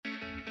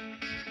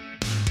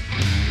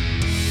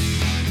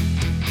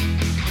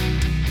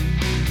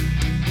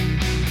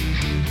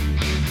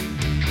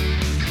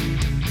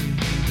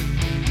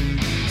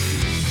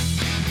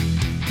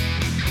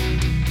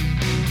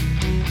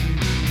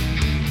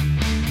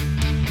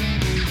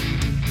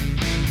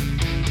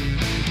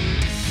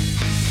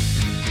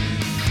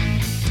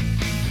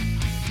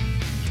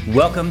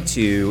Welcome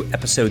to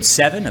episode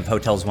 7 of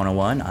Hotels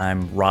 101.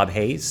 I'm Rob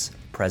Hayes,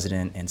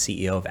 President and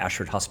CEO of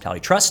Ashford Hospitality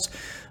Trust,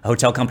 a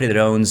hotel company that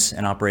owns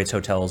and operates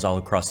hotels all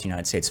across the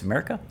United States of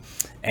America.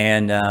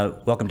 And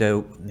welcome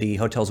to the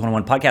Hotels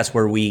 101 podcast,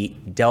 where we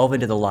delve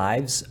into the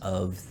lives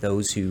of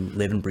those who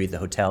live and breathe the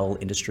hotel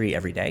industry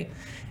every day.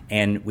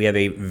 And we have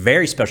a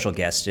very special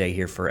guest today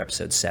here for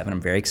episode 7. I'm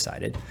very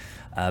excited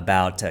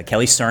about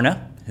Kellie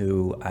Sirna,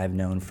 who I've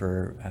known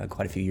for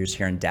quite a few years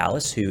here in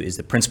Dallas, who is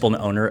the principal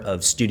and owner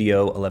of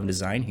Studio 11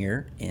 Design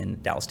here in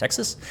Dallas,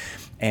 Texas.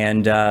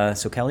 And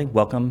so Kellie,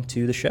 welcome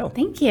to the show.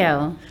 Thank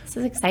you. This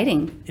is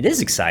exciting. It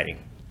is exciting.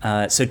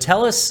 So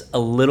tell us a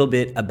little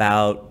bit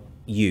about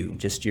you,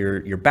 just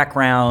your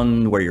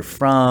background, where you're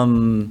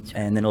from,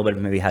 and then a little bit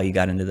of maybe how you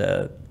got into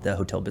the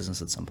hotel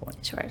business at some point.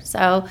 Sure.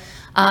 So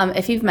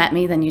if you've met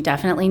me, then you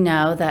definitely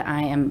know that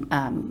I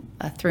am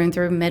a through and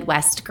through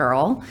Midwest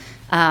girl.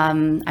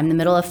 I'm the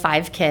middle of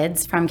 5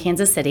 kids from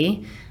Kansas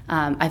City.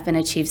 I've been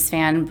a Chiefs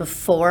fan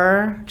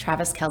before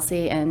Travis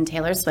Kelce and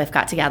Taylor Swift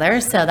got together,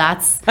 so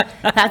that's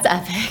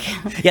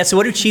epic. Yeah, so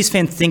what do Chiefs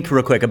fans think,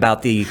 real quick,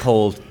 about the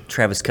whole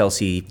Travis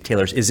Kelce,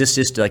 Taylor? Is this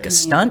just like a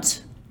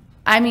stunt?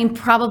 I mean,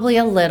 probably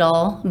a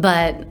little,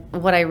 but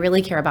what I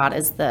really care about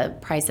is the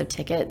price of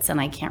tickets, and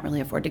I can't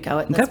really afford to go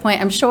at this point,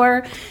 I'm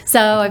sure.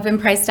 So I've been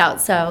priced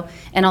out.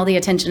 And all the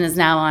attention is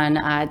now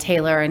on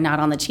Taylor and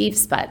not on the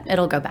Chiefs, but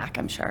it'll go back,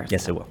 I'm sure.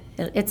 Yes, it will.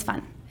 It's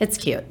fun. It's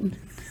cute,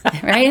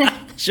 right?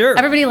 Sure.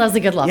 Everybody loves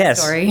a good love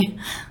story.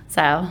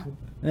 So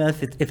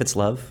if it's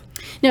love.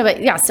 No,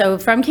 but yeah, so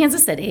from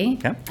Kansas City,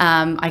 Okay.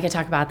 I could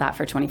talk about that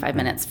for 25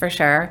 minutes for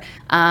sure.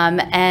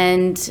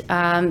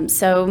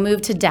 So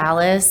moved to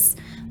Dallas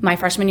my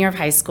freshman year of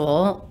high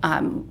school.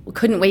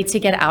 Couldn't wait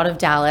to get out of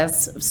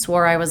Dallas.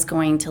 Swore I was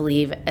going to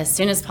leave as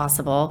soon as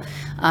possible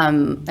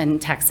in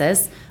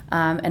Texas,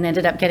 and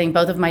ended up getting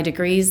both of my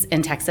degrees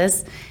in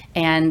Texas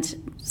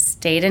and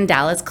stayed in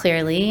Dallas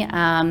clearly.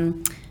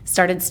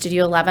 Started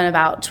Studio 11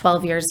 about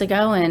 12 years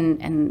ago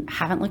and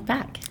haven't looked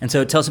back. And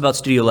so tell us about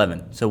Studio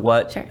 11. So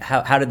Sure.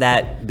 how did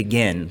that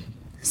begin?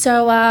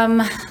 So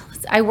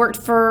I worked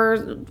for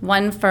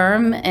one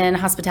firm in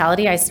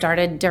hospitality. I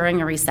started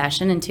during a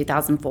recession in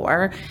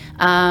 2004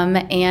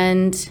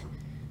 and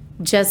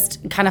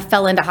just kind of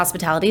fell into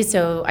hospitality.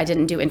 So I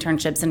didn't do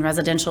internships in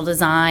residential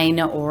design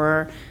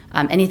or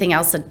anything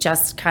else. That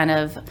just kind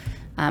of,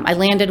 I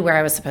landed where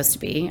I was supposed to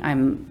be.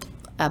 I'm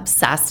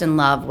obsessed in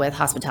love with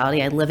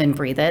hospitality. I live and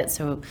breathe it.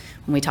 So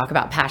when we talk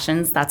about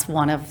passions, that's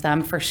one of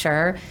them for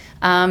sure.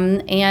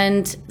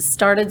 And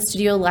started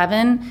Studio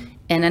 11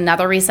 in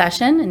another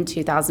recession in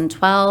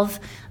 2012.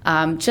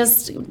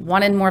 Just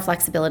wanted more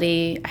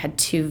flexibility. I had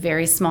 2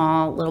 very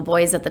small little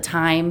boys at the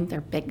time.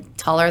 They're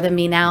taller than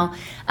me now.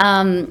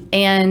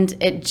 And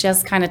it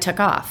just kind of took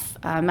off.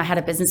 I had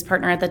a business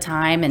partner at the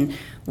time, and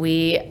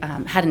we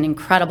had an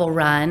incredible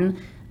run.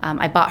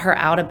 I bought her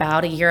out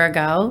about a year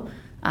ago.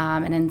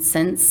 And then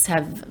since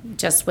have,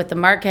 just with the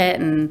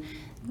market and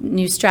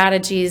new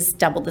strategies,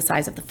 doubled the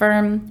size of the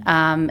firm.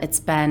 It's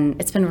been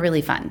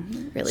really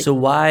fun, really. So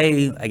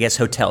why, I guess,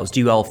 hotels?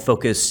 Do you all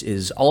focus,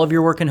 is all of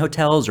your work in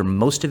hotels or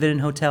most of it in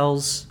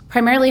hotels?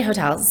 Primarily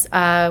hotels.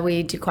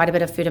 We do quite a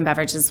bit of food and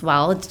beverage as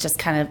well. It's just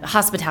kind of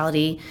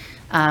hospitality.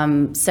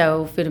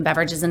 So food and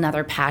beverage is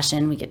another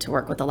passion. We get to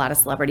work with a lot of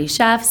celebrity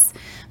chefs.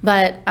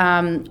 But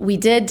we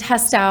did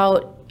test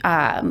out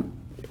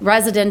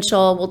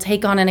residential. We'll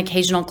take on an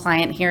occasional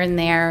client here and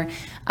there.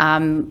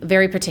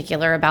 Very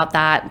particular about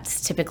that.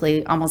 It's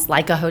typically almost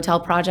like a hotel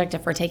project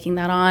if we're taking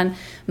that on.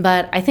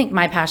 But I think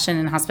my passion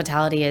in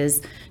hospitality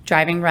is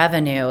driving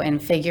revenue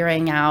and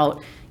figuring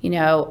out,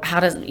 how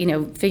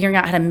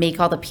to make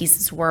all the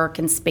pieces work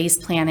and space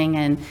planning.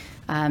 And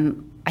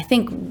I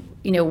think,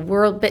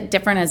 we're a bit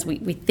different as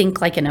we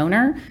think like an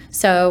owner.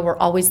 So we're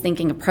always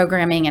thinking of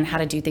programming and how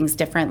to do things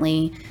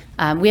differently.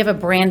 We have a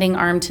branding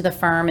arm to the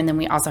firm, and then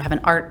we also have an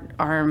art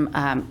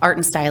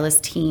and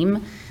stylist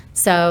team.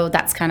 So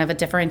that's kind of a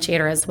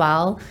differentiator as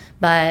well.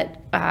 But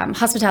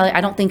hospitality,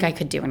 I don't think I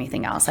could do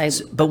anything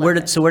else. But where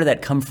did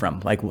that come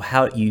from? Like,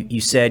 how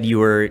you said you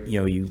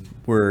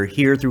were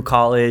here through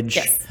college,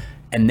 yes,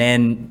 and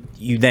then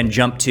you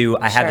jumped to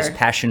I have this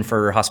passion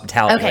for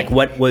hospitality. Okay. Like,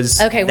 what was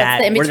that?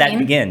 Where did that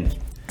begin?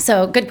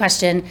 So good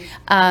question.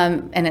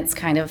 And it's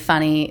kind of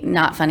funny,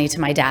 not funny to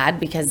my dad,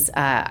 because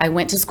I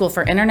went to school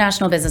for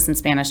international business and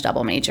Spanish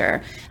double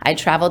major. I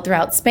traveled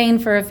throughout Spain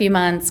for a few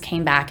months,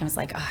 came back and was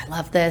like, oh, I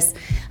love this.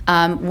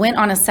 Went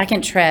on a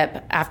second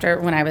trip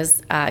when I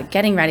was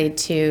getting ready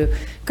to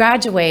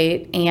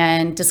graduate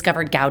and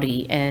discovered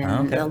Gaudi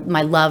and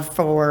my love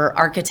for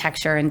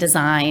architecture and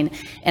design.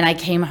 And I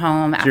came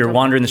home after. So you're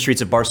wandering the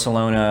streets of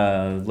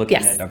Barcelona looking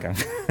at,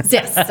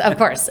 Yes, of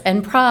course.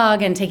 And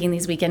Prague, and taking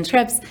these weekend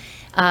trips.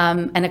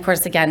 And of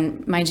course,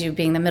 again, mind you,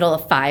 being the middle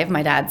of 5,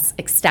 my dad's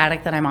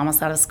ecstatic that I'm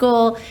almost out of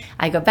school.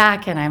 I go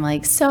back and I'm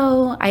like,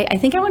 so I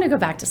think I want to go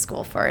back to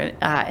school for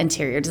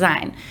interior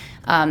design.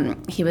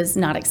 He was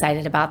not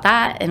excited about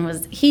that,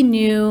 and he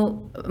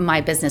knew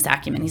my business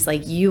acumen. He's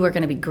like, you are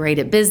going to be great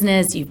at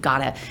business. You've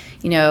got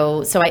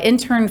to, so I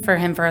interned for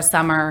him for a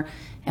summer,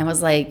 and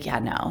was like, yeah,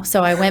 no.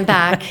 So I went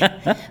back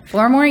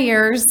 4 more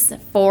years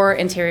for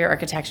interior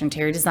architecture,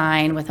 interior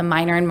design with a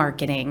minor in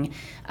marketing.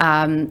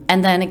 And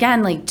then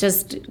again, like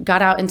just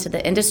got out into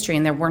the industry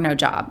and there were no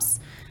jobs.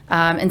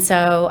 And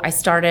so I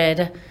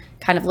started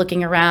kind of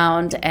looking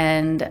around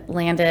and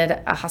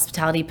landed a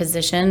hospitality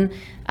position.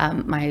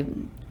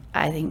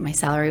 I think my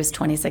salary was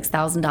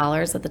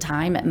 $26,000 at the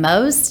time at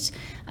most.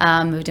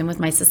 Moved in with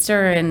my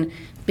sister and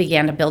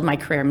began to build my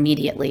career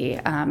immediately.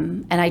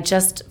 And I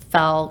just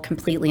fell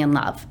completely in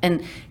love.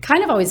 And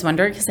kind of always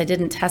wondered, because I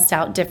didn't test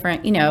out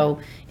different,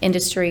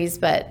 industries,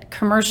 but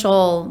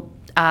commercial,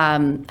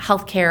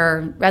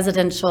 healthcare,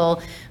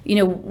 residential,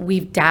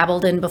 we've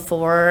dabbled in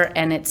before,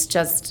 and it's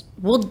just,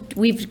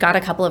 we've got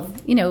a couple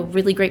of,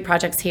 really great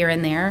projects here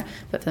and there,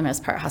 but for the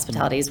most part,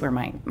 hospitality is where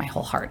my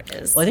whole heart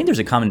is. Well, I think there's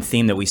a common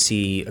theme that we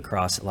see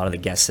across a lot of the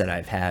guests that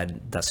I've had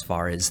thus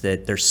far, is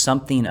that there's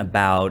something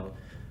about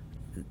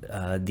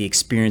the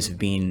experience of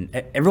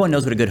everyone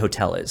knows what a good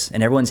hotel is,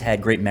 and everyone's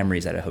had great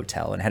memories at a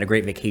hotel and had a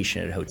great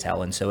vacation at a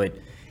hotel. And so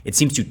it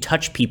seems to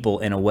touch people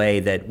in a way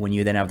that when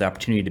you then have the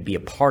opportunity to be a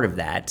part of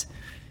that,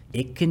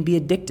 it can be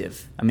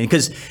addictive. I mean,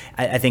 because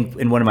I think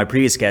in one of my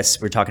previous guests,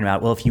 we were talking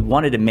about, well, if you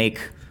wanted to make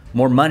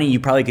more money, you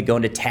probably could go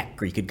into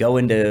tech, or you could go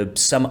into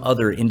some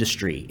other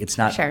industry. It's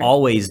not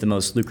always the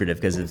most lucrative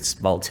because it's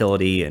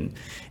volatility and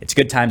it's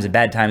good times and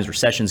bad times,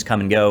 recessions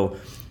come and go.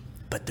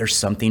 But there's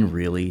something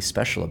really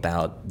special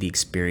about the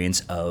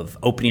experience of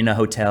opening a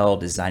hotel,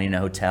 designing a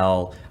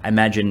hotel. I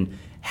imagine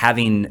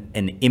having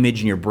an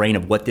image in your brain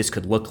of what this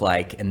could look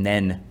like, and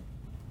then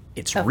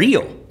it's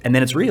real. And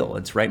then it's real.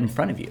 It's right in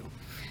front of you.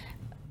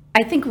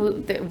 I think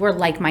we're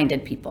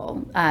like-minded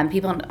people.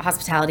 People in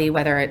hospitality,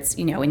 whether it's,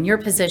 in your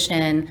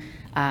position,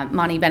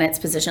 Monty Bennett's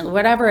position,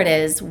 whatever it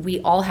is, we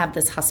all have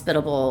this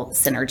hospitable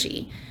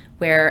synergy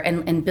where,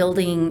 and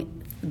building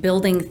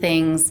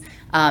things,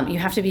 you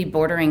have to be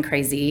bordering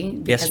crazy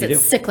because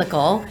it's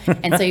cyclical.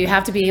 And so you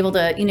have to be able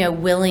to,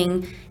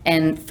 willing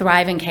and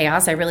thrive in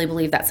chaos. I really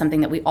believe that's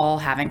something that we all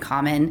have in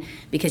common,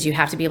 because you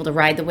have to be able to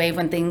ride the wave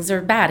when things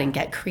are bad and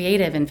get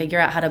creative and figure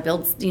out how to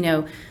build,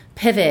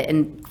 pivot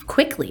and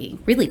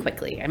really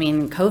quickly. I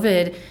mean,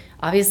 COVID,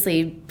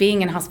 obviously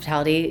being in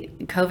hospitality,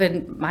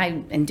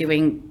 and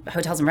doing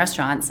hotels and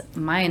restaurants,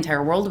 my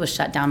entire world was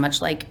shut down,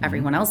 much like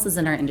everyone else's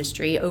in our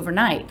industry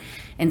overnight.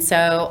 And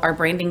so our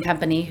branding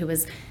company, who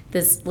was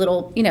this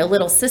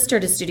little sister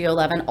to Studio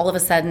 11, all of a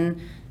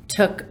sudden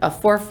took a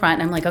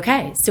forefront. And I'm like,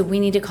 okay, so we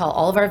need to call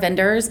all of our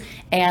vendors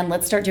and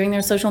let's start doing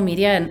their social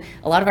media. And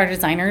a lot of our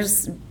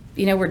designers,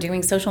 we're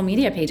doing social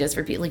media pages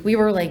for people. Like, we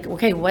were like,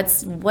 okay,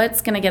 what's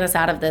going to get us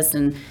out of this?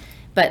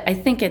 But I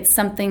think it's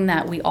something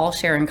that we all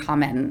share in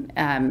common.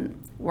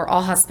 We're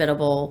all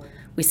hospitable.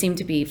 We seem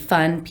to be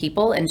fun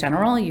people in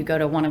general. You go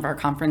to one of our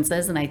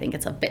conferences, and I think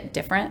it's a bit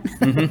different.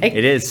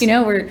 It is.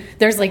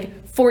 There's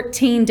like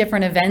 14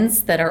 different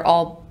events that are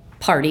all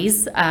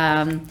parties,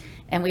 and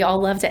we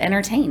all love to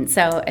entertain.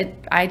 So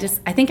I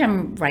think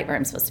I'm right where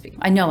I'm supposed to be.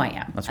 I know I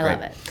am. That's I great.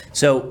 love it.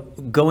 So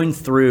going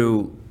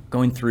through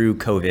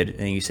COVID,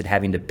 and you said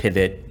having to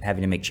pivot,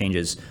 having to make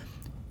changes,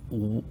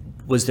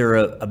 was there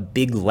a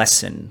big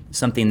lesson,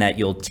 something that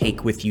you'll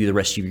take with you the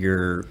rest of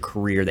your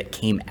career that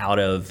came out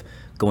of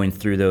going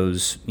through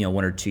those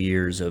 1 or 2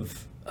 years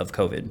of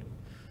COVID?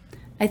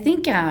 I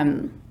think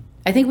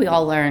we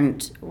all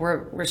learned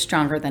we're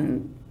stronger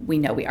than we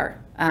know we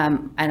are.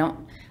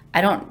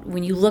 I don't.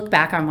 When you look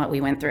back on what we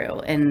went through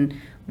and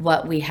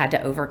what we had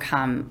to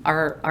overcome,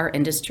 our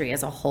industry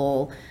as a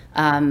whole,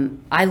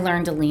 I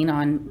learned to lean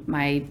on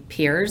my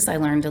peers. I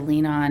learned to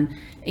lean on,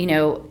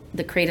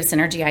 the creative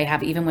synergy I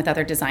have even with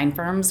other design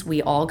firms.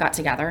 We all got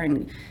together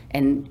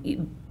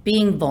and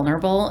being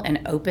vulnerable and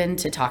open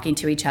to talking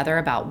to each other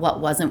about what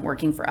wasn't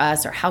working for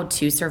us or how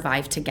to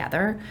survive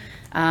together.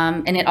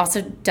 And it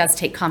also does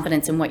take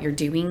confidence in what you're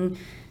doing,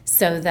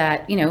 so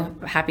that,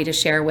 happy to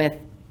share with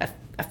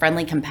a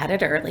friendly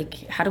competitor,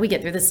 like, how do we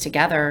get through this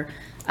together?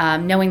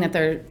 Knowing that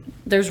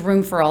there's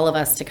room for all of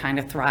us to kind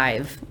of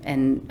thrive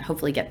and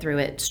hopefully get through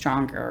it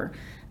stronger.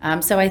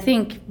 So I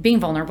think being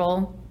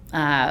vulnerable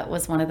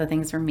was one of the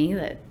things for me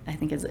that I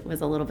think it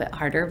was a little bit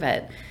harder,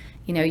 but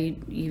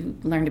you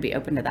learn to be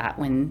open to that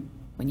when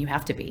you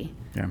have to be.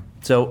 Yeah.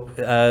 So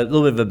a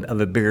little bit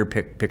of a bigger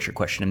picture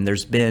question. I mean,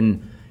 there's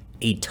been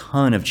a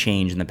ton of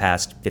change in the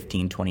past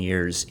 15, 20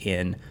 years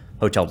in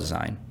hotel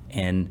design.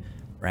 And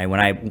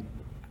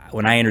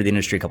when I entered the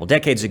industry a couple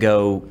decades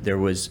ago, it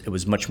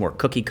was much more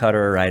cookie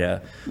cutter, right?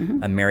 A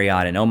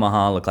Marriott in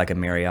Omaha looked like a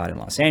Marriott in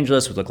Los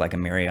Angeles, would look like a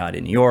Marriott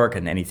in New York,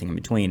 and anything in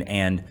between.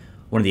 And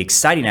one of the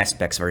exciting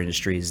aspects of our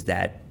industry is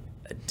that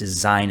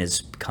design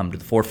has come to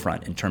the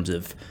forefront in terms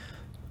of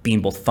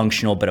being both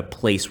functional, but a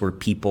place where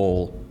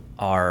people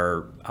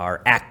are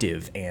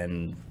active,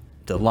 and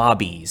the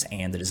lobbies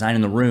and the design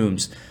in the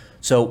rooms.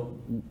 So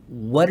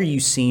what are you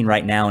seeing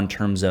right now in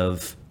terms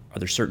of, are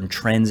there certain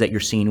trends that you're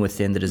seeing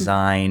within the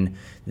design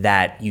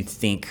that you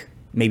think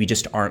maybe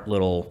just aren't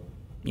little,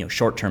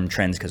 short-term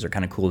trends because they're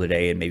kind of cool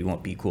today and maybe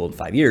won't be cool in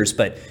 5 years,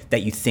 but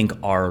that you think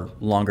are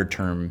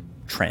longer-term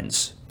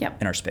trends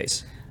in our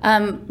space?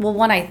 Well,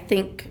 one, I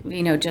think,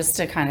 just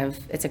to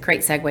it's a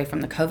great segue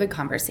from the COVID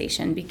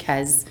conversation,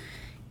 because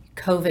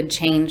COVID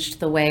changed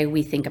the way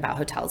we think about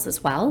hotels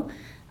as well.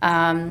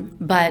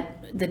 But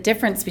the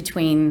difference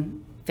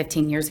between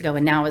 15 years ago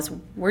and now is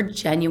we're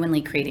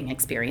genuinely creating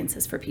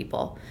experiences for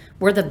people.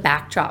 We're the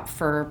backdrop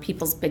for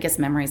people's biggest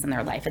memories in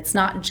their life. It's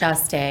not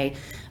just okay,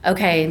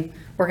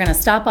 we're going to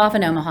stop off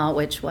in Omaha,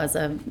 which was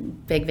a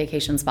big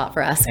vacation spot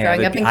for us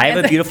growing up in Kansas. I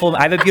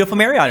have a beautiful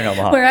Marriott in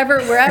Omaha.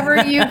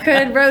 wherever you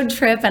could road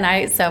trip,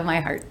 and so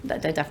my heart, I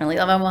definitely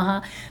love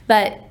Omaha.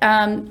 But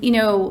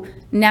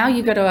now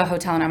you go to a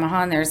hotel in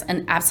Omaha and there's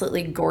an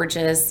absolutely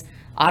gorgeous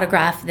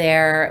autograph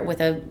there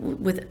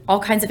with all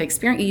kinds of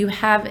experience. You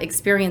have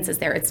experiences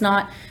there. It's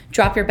not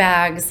drop your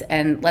bags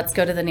and let's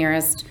go to the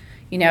nearest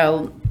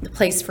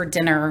place for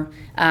dinner,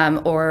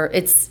 or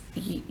it's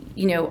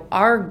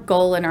our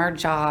goal and our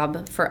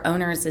job for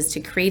owners is to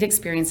create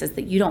experiences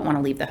that you don't want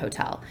to leave the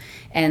hotel.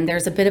 And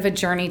there's a bit of a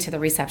journey to the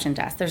reception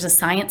desk. There's a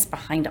science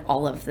behind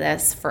all of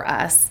this for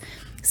us.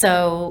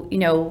 So,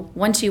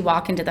 once you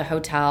walk into the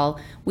hotel,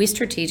 we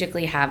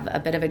strategically have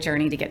a bit of a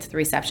journey to get to the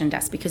reception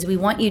desk, because we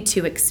want you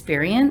to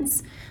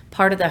experience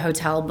part of the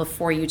hotel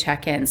before you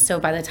check in. So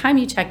by the time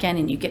you check in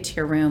and you get to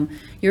your room,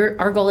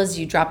 our goal is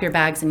you drop your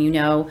bags and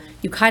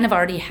you kind of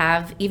already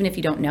have, even if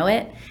you don't know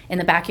it, in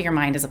the back of your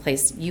mind is a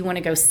place you want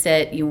to go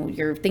sit.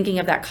 You're thinking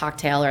of that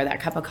cocktail or that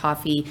cup of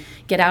coffee,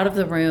 get out of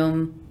the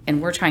room,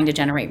 and we're trying to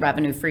generate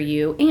revenue for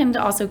you and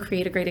also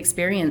create a great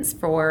experience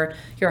for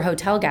your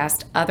hotel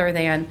guest, other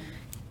than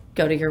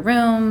go to your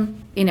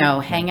room,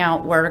 hang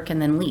out, work, and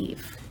then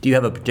leave. Do you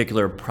have a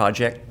particular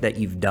project that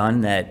you've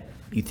done that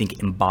you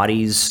think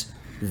embodies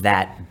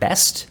that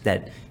best?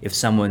 That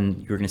if you're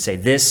going to say,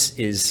 this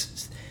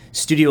is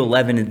Studio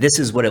 11, and this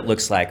is what it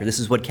looks like, or this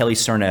is what Kellie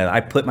Sirna,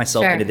 I put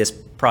myself into this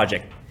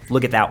project.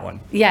 Look at that one.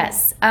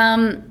 Yes.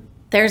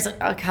 There's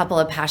a couple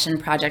of passion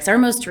projects. Our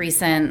most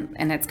recent,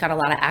 and it's got a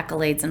lot of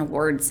accolades and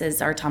awards,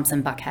 is our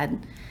Thompson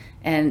Buckhead.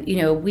 And,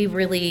 we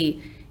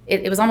really...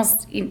 It was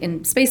almost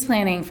in space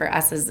planning for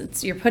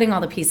us, you're putting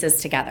all the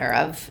pieces together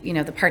of,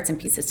 the parts and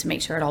pieces to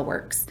make sure it all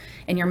works.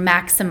 And you're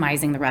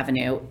maximizing the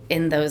revenue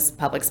in those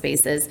public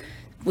spaces,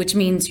 which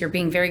means you're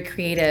being very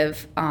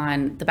creative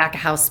on the back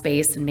of house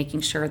space and making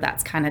sure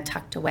that's kind of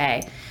tucked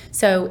away.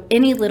 So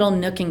any little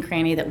nook and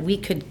cranny that we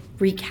could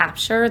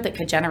recapture that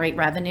could generate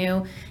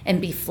revenue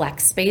and be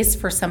flex space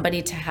for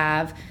somebody to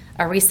have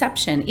a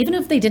reception, even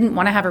if they didn't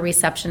want to have a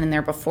reception in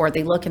there before,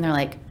 they look and they're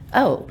like,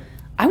 oh,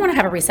 I want to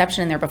have a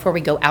reception in there before we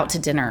go out to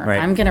dinner.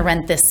 Right. I'm going to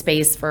rent this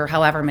space for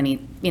however many,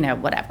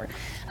 whatever.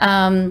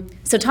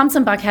 So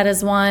Thompson Buckhead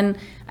is one.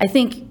 I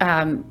think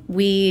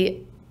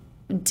we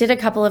did a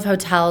couple of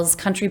hotels,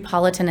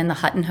 Countrypolitan and the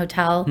Hutton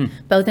Hotel,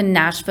 both in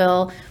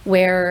Nashville,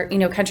 where,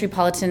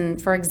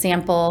 Countrypolitan, for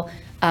example,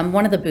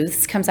 one of the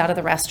booths comes out of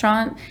the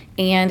restaurant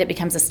and it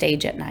becomes a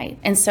stage at night.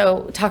 And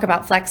so talk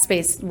about flex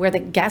space where the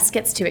guest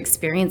gets to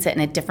experience it in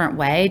a different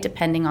way,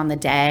 depending on the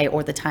day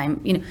or the time,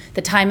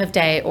 the time of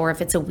day, or if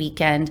it's a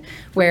weekend,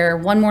 where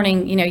one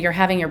morning, you're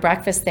having your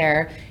breakfast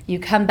there, you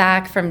come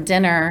back from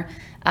dinner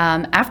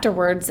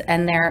afterwards,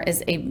 and there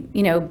is a,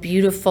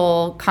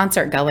 beautiful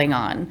concert going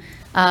on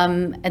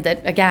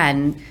that,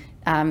 again,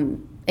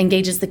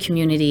 engages the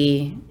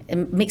community.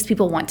 It makes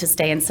people want to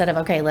stay instead of,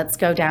 okay, let's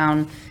go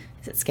down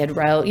Skid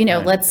Row,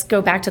 right. Let's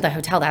go back to the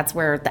hotel. That's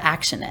where the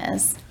action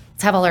is.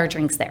 Let's have all our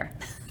drinks there.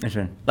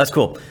 That's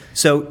cool.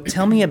 So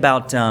tell me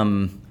about,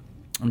 I'm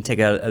going to take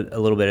a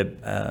little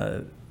bit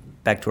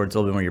back towards a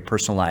little bit more of your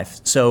personal life.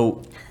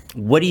 So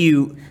what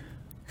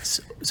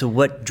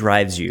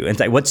drives you? And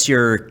what's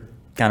your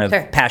kind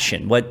of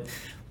passion? What,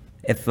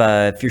 if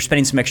you're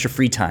spending some extra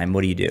free time,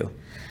 what do you do?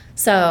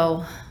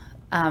 So,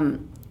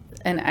 and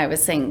I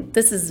was saying,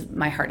 this is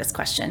my hardest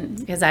question,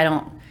 because I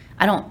don't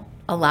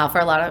allow for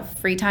a lot of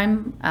free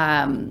time,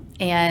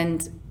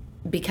 and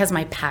because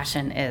my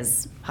passion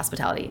is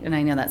hospitality, and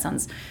I know that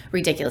sounds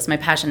ridiculous, my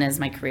passion is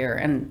my career,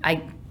 and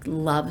I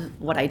love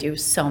what I do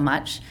so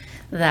much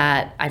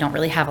that I don't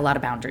really have a lot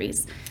of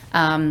boundaries.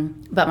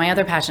 But my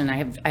other passion,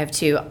 I have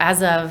two.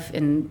 As of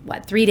in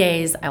 3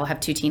 days, I will have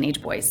 2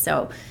 teenage boys.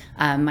 So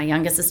my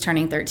youngest is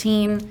turning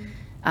 13.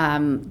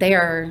 They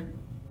are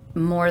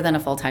more than a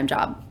full-time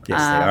job. Yes,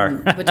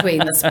 they are. Between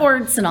the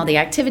sports and all the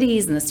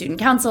activities and the student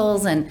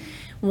councils and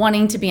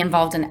wanting to be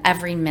involved in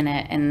every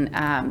minute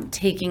and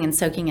taking and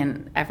soaking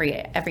in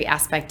every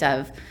aspect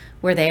of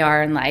where they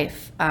are in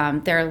life.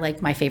 They're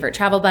like my favorite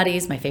travel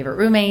buddies, my favorite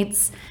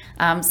roommates.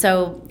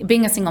 So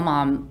being a single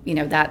mom,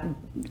 that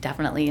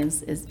definitely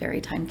is very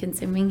time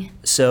consuming.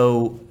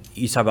 So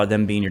you talk about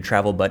them being your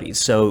travel buddies.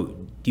 So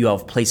do you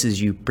have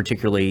places you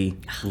particularly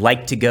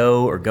like to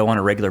go or go on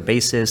a regular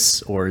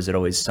basis, or is it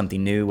always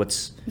something new?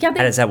 How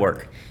does that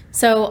work?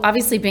 So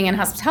obviously being in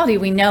hospitality,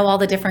 we know all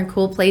the different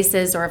cool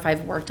places, or if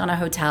I've worked on a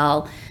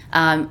hotel,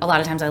 a lot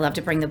of times I love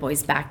to bring the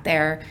boys back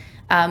there.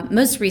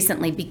 Most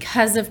recently,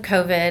 because of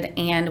COVID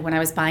and when I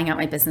was buying out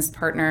my business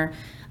partner,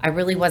 I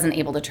really wasn't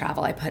able to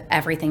travel. I put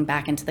everything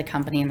back into the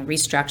company and the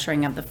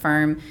restructuring of the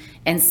firm.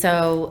 And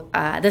so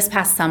this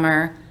past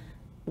summer,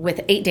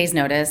 with 8 days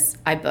notice,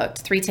 I booked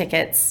 3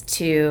 tickets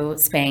to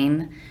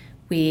Spain.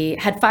 We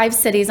had 5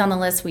 cities on the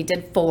list. We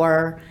did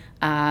 4,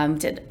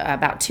 did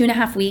about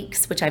 2.5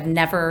 weeks, which I've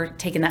never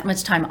taken that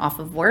much time off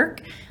of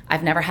work.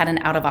 I've never had an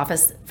out of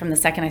office from the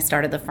second I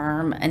started the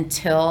firm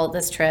until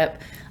this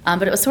trip.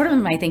 But it was sort of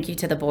my thank you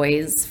to the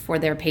boys for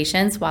their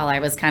patience while I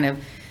was kind of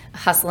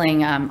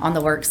hustling on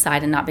the work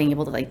side and not being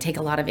able to like take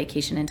a lot of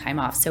vacation and time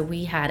off. So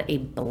we had a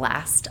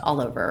blast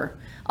all over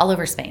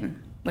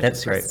Spain, which That's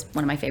is great.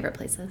 One of my favorite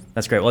places.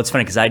 That's great. Well, it's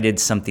funny because I did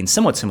something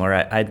somewhat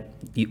similar.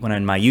 When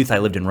in my youth, I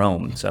lived in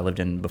Rome. So I lived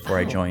in before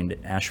I joined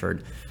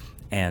Ashford.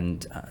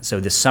 And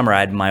so this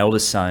summer, my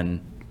oldest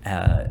son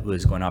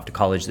was going off to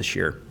college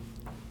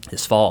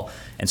this fall.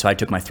 And so I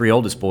took my 3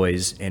 oldest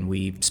boys and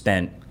we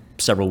spent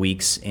several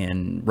weeks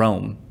in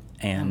Rome.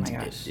 And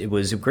it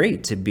was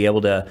great to be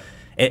able to,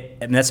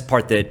 and that's the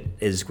part that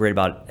is great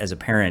about as a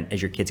parent,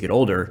 as your kids get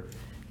older,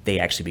 they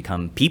actually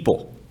become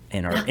people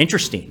and are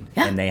interesting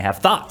and they have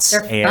thoughts.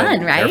 They're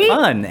fun, right? They're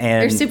fun.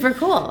 And they're super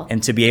cool.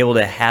 And to be able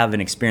to have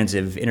an experience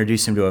of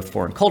introduce them to a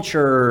foreign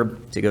culture,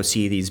 to go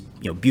see these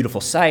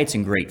beautiful sights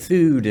and great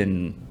food,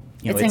 and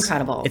it's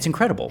incredible. It's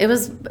incredible. It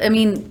was, I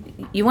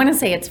mean, you want to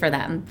say it's for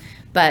them,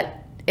 but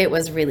it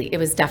was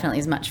definitely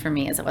as much for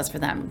me as it was for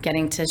them,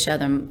 getting to show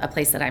them a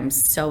place that I'm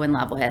so in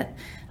love with,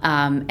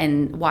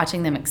 and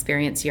watching them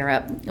experience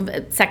Europe,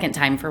 second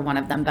time for one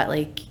of them, but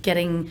like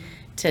getting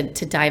to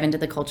dive into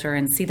the culture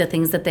and see the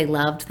things that they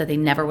loved that they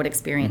never would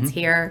experience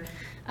here.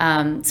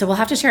 So we'll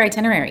have to share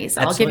itineraries.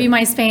 I'll give you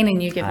my Spain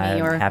and you give me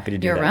your Rome. Happy to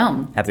do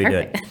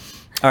it.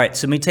 All right,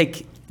 so let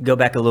me go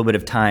back a little bit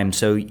of time.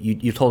 So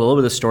you told a little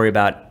bit of the story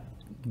about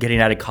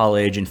getting out of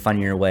college and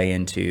finding your way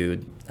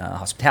into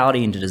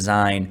hospitality, into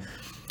design.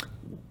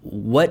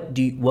 What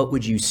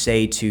would you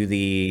say to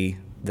the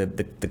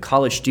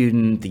college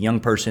student, the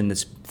young person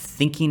that's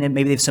thinking that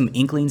maybe they have some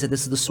inklings that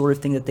this is the sort of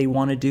thing that they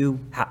want to do?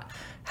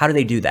 How do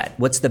they do that?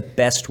 What's the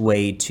best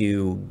way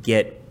to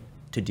get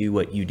to do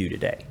what you do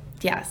today?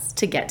 Yes,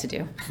 to get to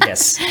do.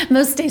 Yes.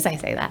 Most days I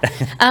say that.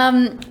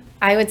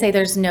 I would say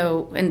there's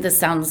no, and this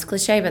sounds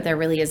cliche, but there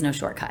really is no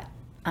shortcut.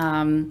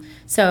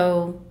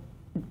 So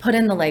put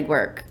in the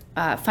legwork.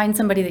 Find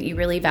somebody that you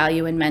really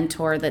value and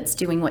mentor that's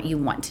doing what you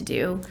want to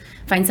do.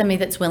 Find somebody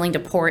that's willing to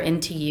pour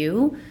into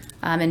you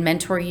and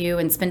mentor you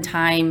and spend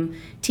time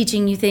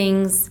teaching you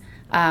things.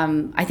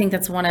 I think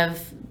that's one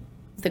of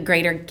the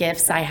greater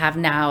gifts I have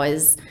now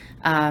is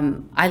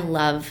I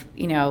love,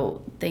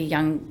 the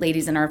young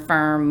ladies in our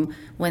firm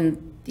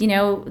when,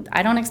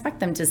 I don't expect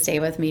them to stay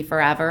with me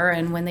forever.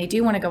 And when they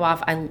do want to go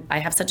off, I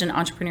have such an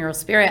entrepreneurial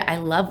spirit. I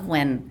love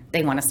when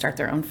they want to start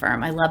their own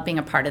firm. I love being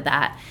a part of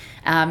that.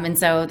 And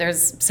so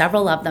there's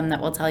several of them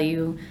that will tell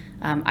you,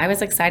 I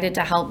was excited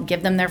to help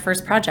give them their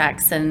first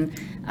projects and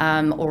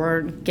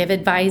or give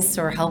advice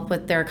or help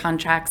with their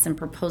contracts and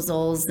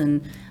proposals.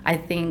 And I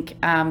think,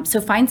 so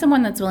find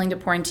someone that's willing to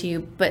pour into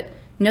you, but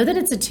know that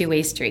it's a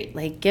two-way street.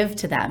 Like give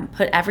to them,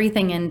 put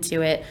everything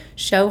into it,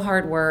 show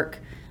hard work,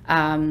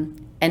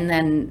 and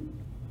then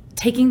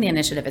taking the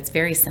initiative. It's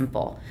very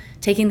simple.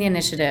 Taking the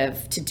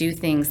initiative to do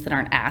things that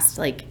aren't asked,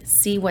 like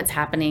see what's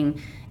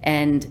happening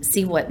and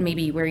see what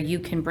maybe where you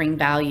can bring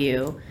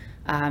value,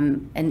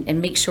 and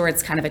make sure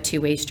it's kind of a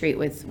two-way street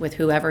with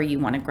whoever you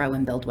want to grow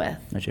and build with.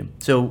 Gotcha.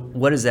 So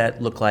what does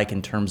that look like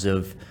in terms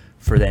of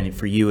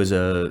for you as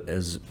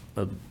a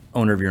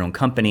owner of your own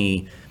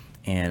company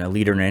and a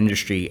leader in an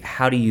industry?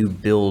 How do you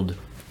build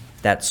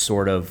that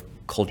sort of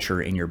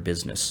culture in your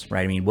business,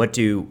 right? I mean,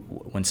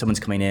 when someone's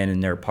coming in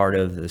and they're part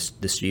of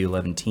the Studio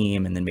 11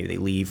 team and then maybe they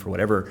leave or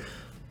whatever,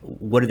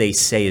 what do they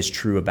say is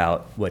true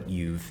about what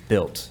you've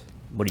built?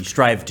 What do you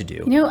strive to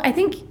do? I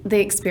think the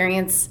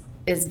experience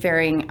is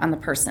varying on the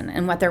person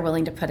and what they're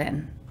willing to put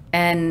in.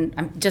 And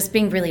I'm just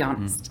being really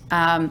honest.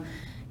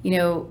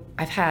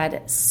 I've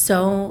had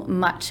so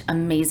much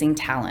amazing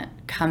talent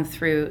come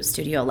through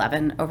Studio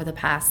 11 over the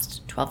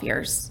past 12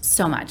 years,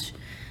 so much.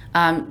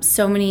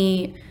 So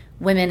many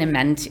women and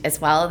men as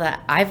well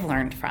that I've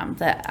learned from,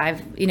 that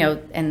I've,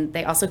 and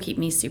they also keep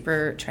me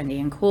super trendy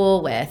and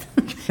cool with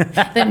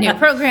the new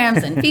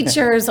programs and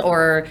features,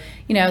 or,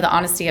 the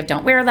honesty of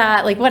don't wear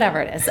that, like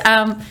whatever it is.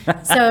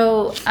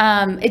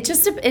 It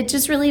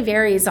just really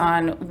varies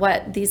on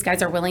what these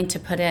guys are willing to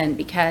put in,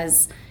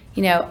 because,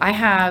 I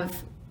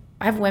have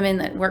women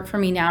that work for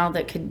me now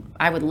that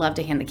I would love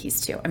to hand the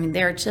keys to. I mean,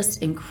 they're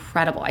just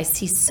incredible. I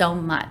see so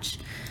much.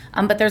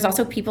 But there's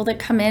also people that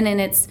come in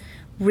and it's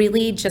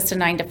really just a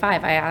 9-to-5.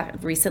 I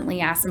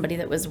recently asked somebody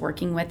that was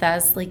working with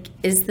us, like,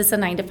 is this a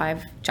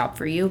 9-to-5 job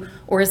for you?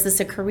 Or is this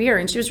a career?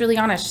 And she was really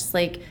honest. She's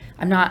like,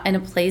 I'm not in a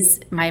place,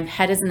 my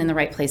head isn't in the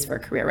right place for a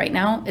career right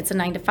now. It's a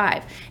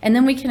 9-to-5. And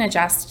then we can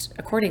adjust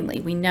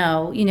accordingly. We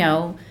know,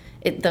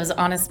 those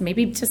honest,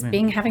 maybe just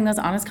having those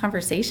honest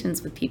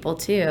conversations with people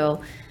too.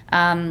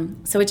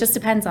 So it just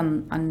depends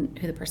on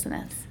who the person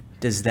is.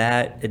 Does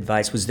that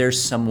advice, was there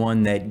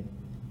someone that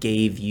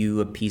gave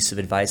you a piece of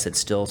advice that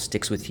still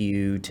sticks with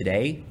you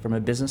today from a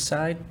business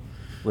side?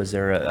 Was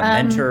there a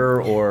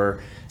mentor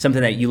or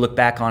something that you look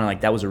back on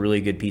like that was a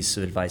really good piece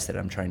of advice that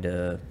I'm trying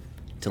to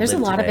There's a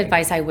live lot of today?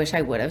 advice I wish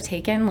I would have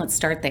taken. Let's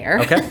start there.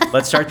 Okay,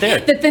 let's start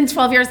there. But then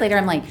 12 years later,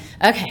 I'm like,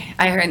 okay,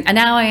 I heard, and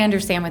now I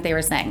understand what they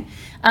were saying.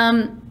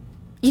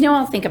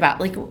 I'll think about,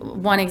 like,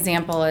 one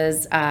example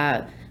is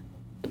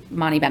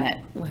Monty Bennett,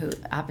 who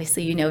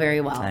obviously you know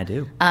very well. I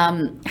do.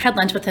 Had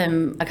lunch with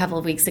him a couple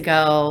of weeks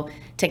ago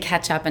to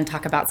catch up and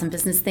talk about some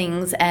business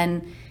things.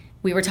 And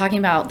we were talking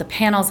about the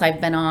panels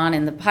I've been on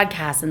and the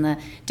podcasts and the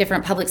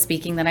different public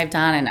speaking that I've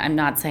done. And I'm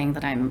not saying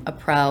that I'm a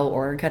pro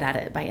or good at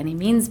it by any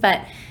means,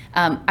 but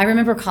I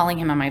remember calling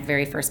him on my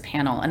very first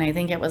panel. And I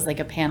think it was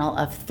like a panel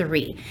of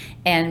 3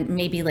 and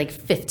maybe like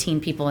 15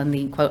 people in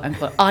the quote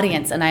unquote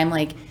audience. And I'm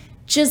like,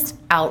 just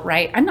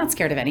outright, I'm not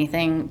scared of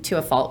anything, to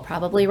a fault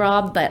probably,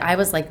 Rob, but I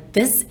was like,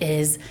 this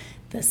is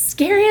the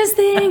scariest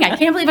thing. I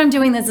can't believe I'm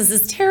doing this. This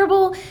is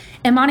terrible.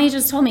 And Monty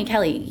just told me,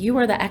 Kelly, you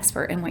are the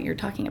expert in what you're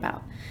talking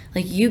about.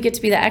 Like, you get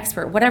to be the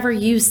expert. Whatever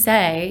you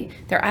say,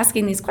 they're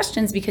asking these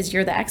questions because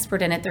you're the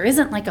expert in it. There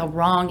isn't like a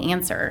wrong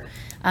answer.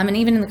 And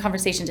even in the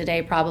conversation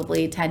today,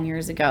 probably 10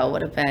 years ago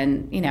would have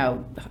been,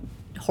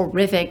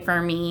 horrific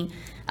for me.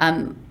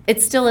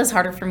 It still is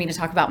harder for me to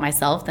talk about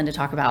myself than to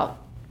talk about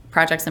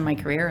projects in my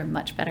career. I'm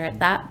much better at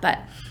that. But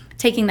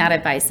taking that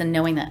advice and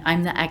knowing that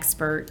I'm the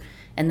expert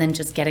and then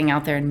just getting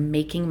out there and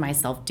making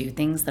myself do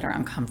things that are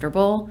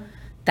uncomfortable,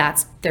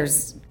 that's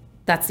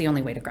the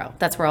only way to grow.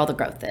 That's where all the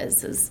growth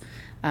is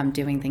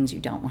doing things you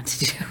don't want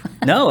to do.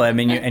 No, I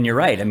mean, you're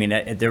right. I mean,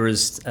 there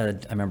was, I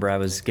remember I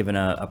was given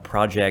a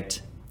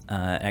project,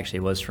 actually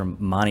it was from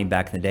Monty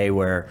back in the day,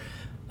 where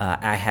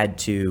I had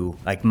to,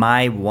 like,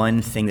 my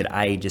one thing that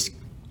I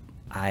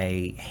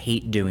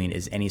hate doing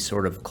is any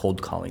sort of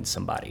cold calling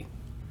somebody.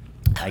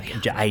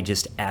 I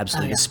just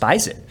absolutely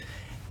despise it.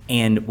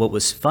 And what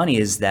was funny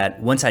is that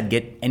once I'd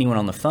get anyone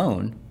on the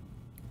phone,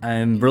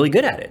 I'm really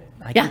good at it.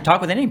 I can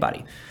talk with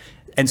anybody.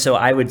 And so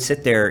I would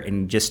sit there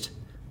and just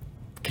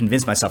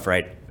convince myself,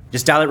 right,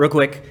 just dial it real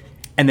quick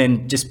and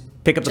then just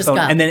pick up the phone.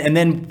 Go. And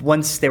then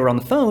once they were on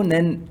the phone,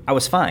 then I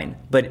was fine.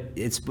 But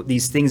it's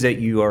these things that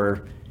you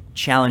are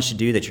challenged to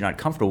do that you're not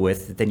comfortable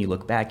with, that then you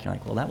look back, you're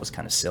like, well, that was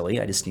kind of silly.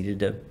 I just needed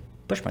to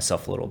push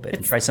myself a little bit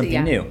and try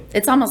something new.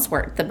 It's almost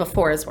worse. The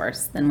before is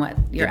worse than what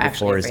you're actually afraid of.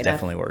 Before is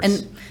definitely worse.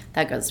 And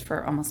that goes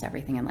for almost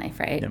everything in life,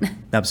 right? Yep,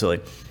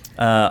 absolutely.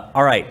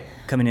 All right,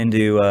 coming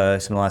into some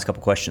of the last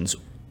couple questions.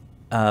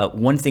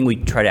 One thing we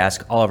try to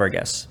ask all of our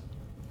guests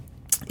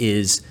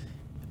is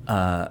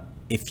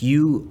if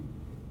you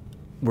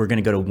were going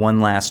to go to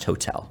one last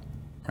hotel,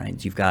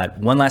 right? You've got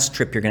one last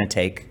trip you're going to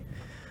take.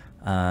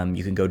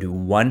 You can go to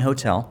one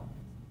hotel.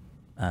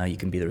 You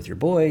can be there with your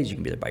boys, you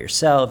can be there by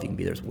yourself, you can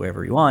be there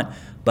wherever you want,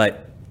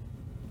 but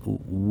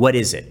what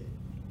is it?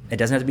 It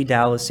doesn't have to be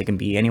Dallas, it can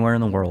be anywhere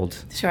in the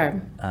world. Sure.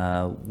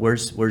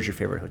 Where's your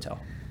favorite hotel?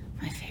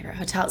 My favorite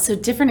hotel. So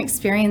different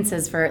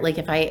experiences for, like,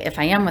 if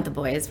I am with the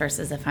boys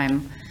versus if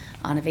I'm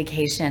on a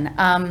vacation.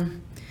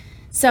 And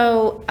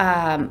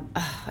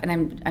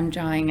I'm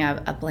drawing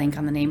a blank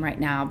on the name right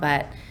now,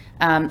 but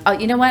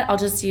you know what? I'll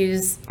just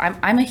use,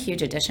 I'm a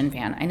huge Edition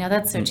fan. I know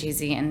that's so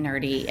cheesy and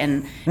nerdy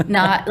and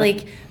not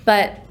like,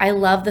 but I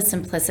love the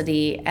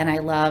simplicity and I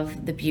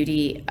love the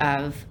beauty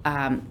of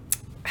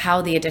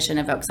how the Edition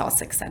evokes all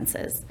 6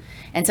 senses.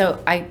 And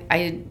so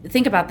I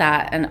think about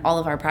that and all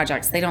of our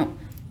projects. They don't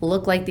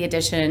look like the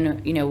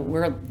Edition.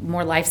 We're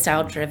more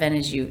lifestyle driven,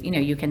 as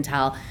you can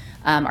tell.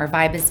 Our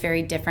vibe is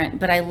very different,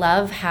 but I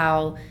love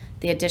how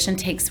the Edition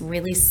takes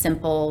really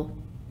simple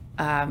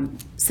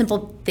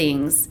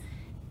things,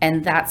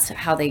 and that's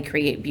how they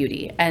create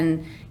beauty.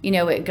 And,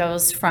 it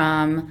goes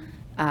from,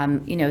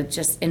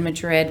 just in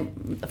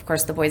Madrid, of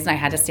course, the boys and I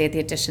had to stay at the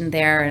Edition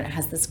there, and it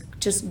has this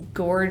just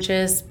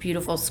gorgeous,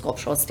 beautiful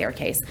sculptural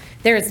staircase.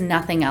 There is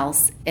nothing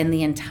else in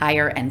the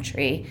entire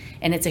entry,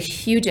 and it's a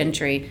huge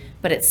entry,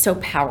 but it's so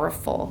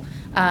powerful.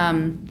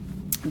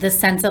 The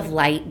sense of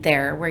light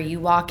there, where you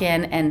walk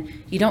in and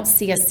you don't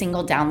see a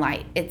single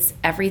downlight.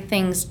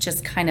 Everything's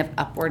just kind of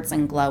upwards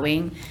and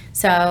glowing.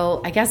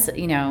 So I guess,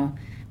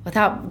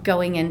 without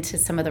going into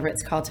some of the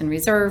Ritz-Carlton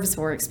reserves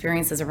or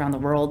experiences around the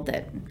world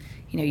that,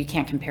 you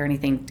can't compare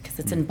anything because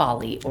it's in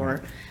Bali,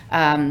 or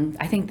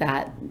I think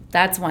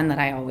that's one that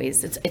I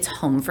always, it's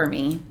home for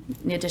me.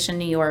 The Edition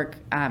New York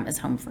is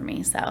home for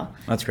me, so.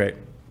 That's great.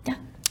 Yeah.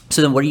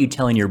 So then what are you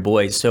telling your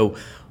boys? So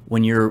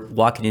when you're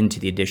walking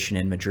into the Edition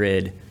in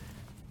Madrid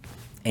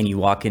and you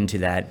walk into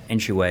that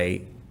entryway,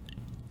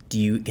 do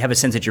you have a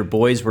sense that your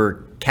boys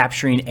were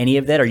capturing any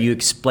of that? Are you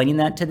explaining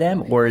that to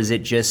them, or is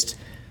it just,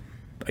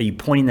 are you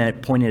pointing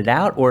it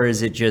out, or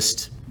is it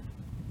just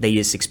they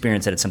just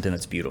experience that it's something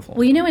that's beautiful?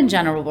 Well, in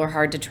general, we're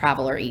hard to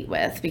travel or eat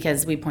with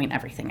because we point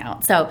everything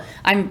out. So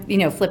I'm,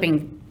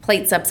 flipping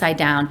plates upside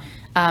down.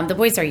 The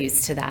boys are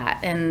used to that.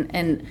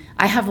 And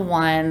I have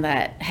one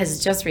that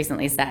has just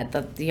recently said,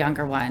 the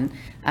younger one,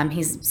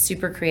 he's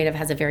super creative,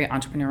 has a very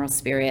entrepreneurial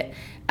spirit.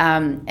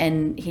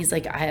 And he's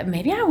like,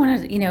 maybe I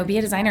want to, be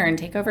a designer and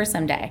take over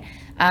someday.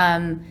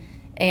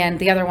 And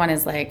the other one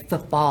is like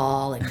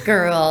football and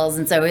girls.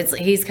 And so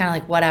he's kind of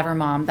like, whatever,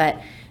 Mom.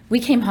 But we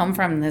came home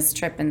from this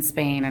trip in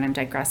Spain, and I'm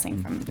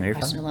digressing from the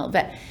question a little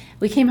bit.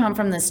 we came home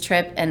from this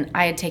trip and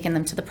I had taken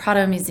them to the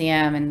Prado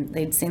Museum and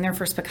they'd seen their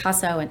first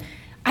Picasso. And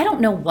I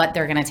don't know what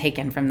they're going to take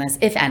in from this,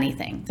 if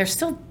anything. They're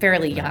still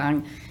fairly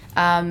young.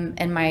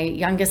 And my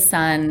youngest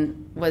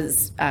son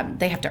was,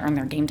 they have to earn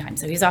their game time.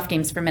 So he was off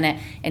games for a minute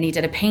and he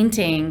did a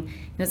painting.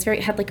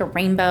 It had like a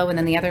rainbow and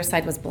then the other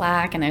side was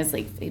black. And I was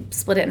like, he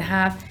split it in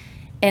half.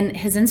 And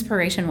his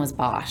inspiration was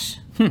Bosch.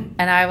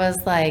 And I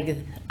was like,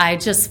 I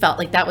just felt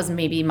like that was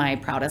maybe my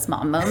proudest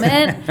mom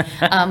moment.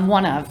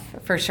 One of,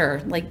 for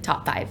sure, like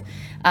top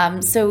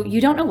 5. So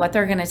you don't know what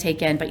they're going to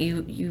take in, but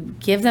you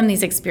give them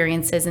these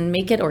experiences and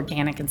make it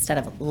organic instead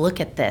of look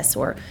at this,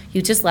 or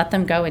you just let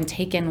them go and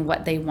take in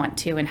what they want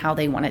to and how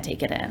they want to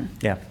take it in.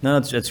 Yeah,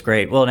 no, that's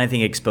great. Well, and I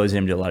think exposing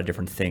them to a lot of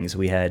different things.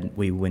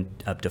 We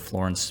went up to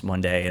Florence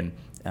one day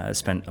and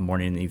spent a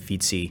morning in the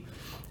Uffizi,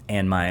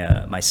 and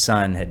my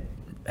son had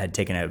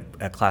taken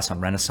a class on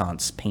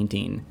Renaissance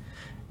painting,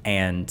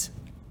 and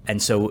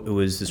so it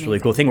was this really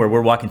cool thing where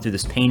we're walking through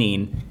this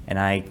painting, and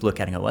I look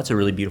at it and go, "Well, that's a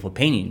really beautiful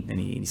painting." And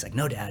he's like,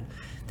 "No, Dad,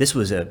 this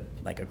was a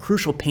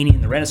crucial painting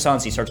in the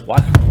Renaissance." He starts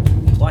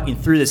walking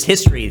through this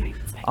history.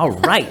 All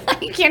right,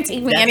 You can't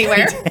take me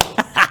anywhere.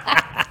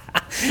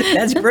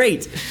 That's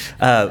great.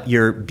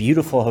 Your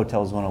beautiful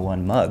Hotels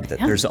 101 mug.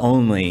 There's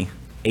only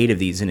 8 of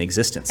these in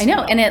existence. I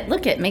know, and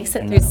it makes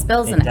it through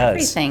spills and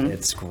everything.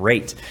 It's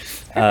great.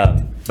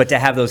 But to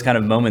have those kind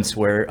of moments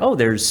where,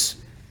 there's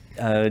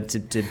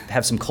to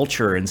have some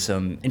culture and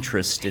some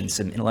interest and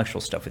some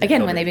intellectual stuff. With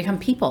Again, when they become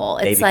people,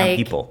 it's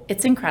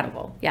it's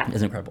incredible. Yeah.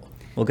 It's incredible.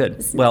 Well,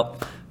 good. Well,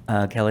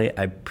 Kellie,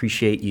 I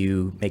appreciate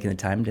you making the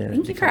time to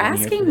Thank you for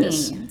asking me.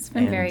 It's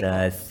been very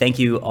cool. Thank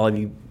you, all of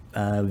you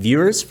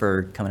viewers,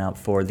 for coming out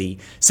for the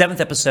 7th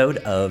episode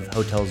of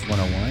Hotels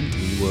 101.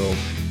 We will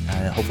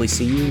hopefully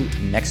see you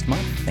next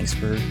month. Thanks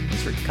for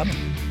coming.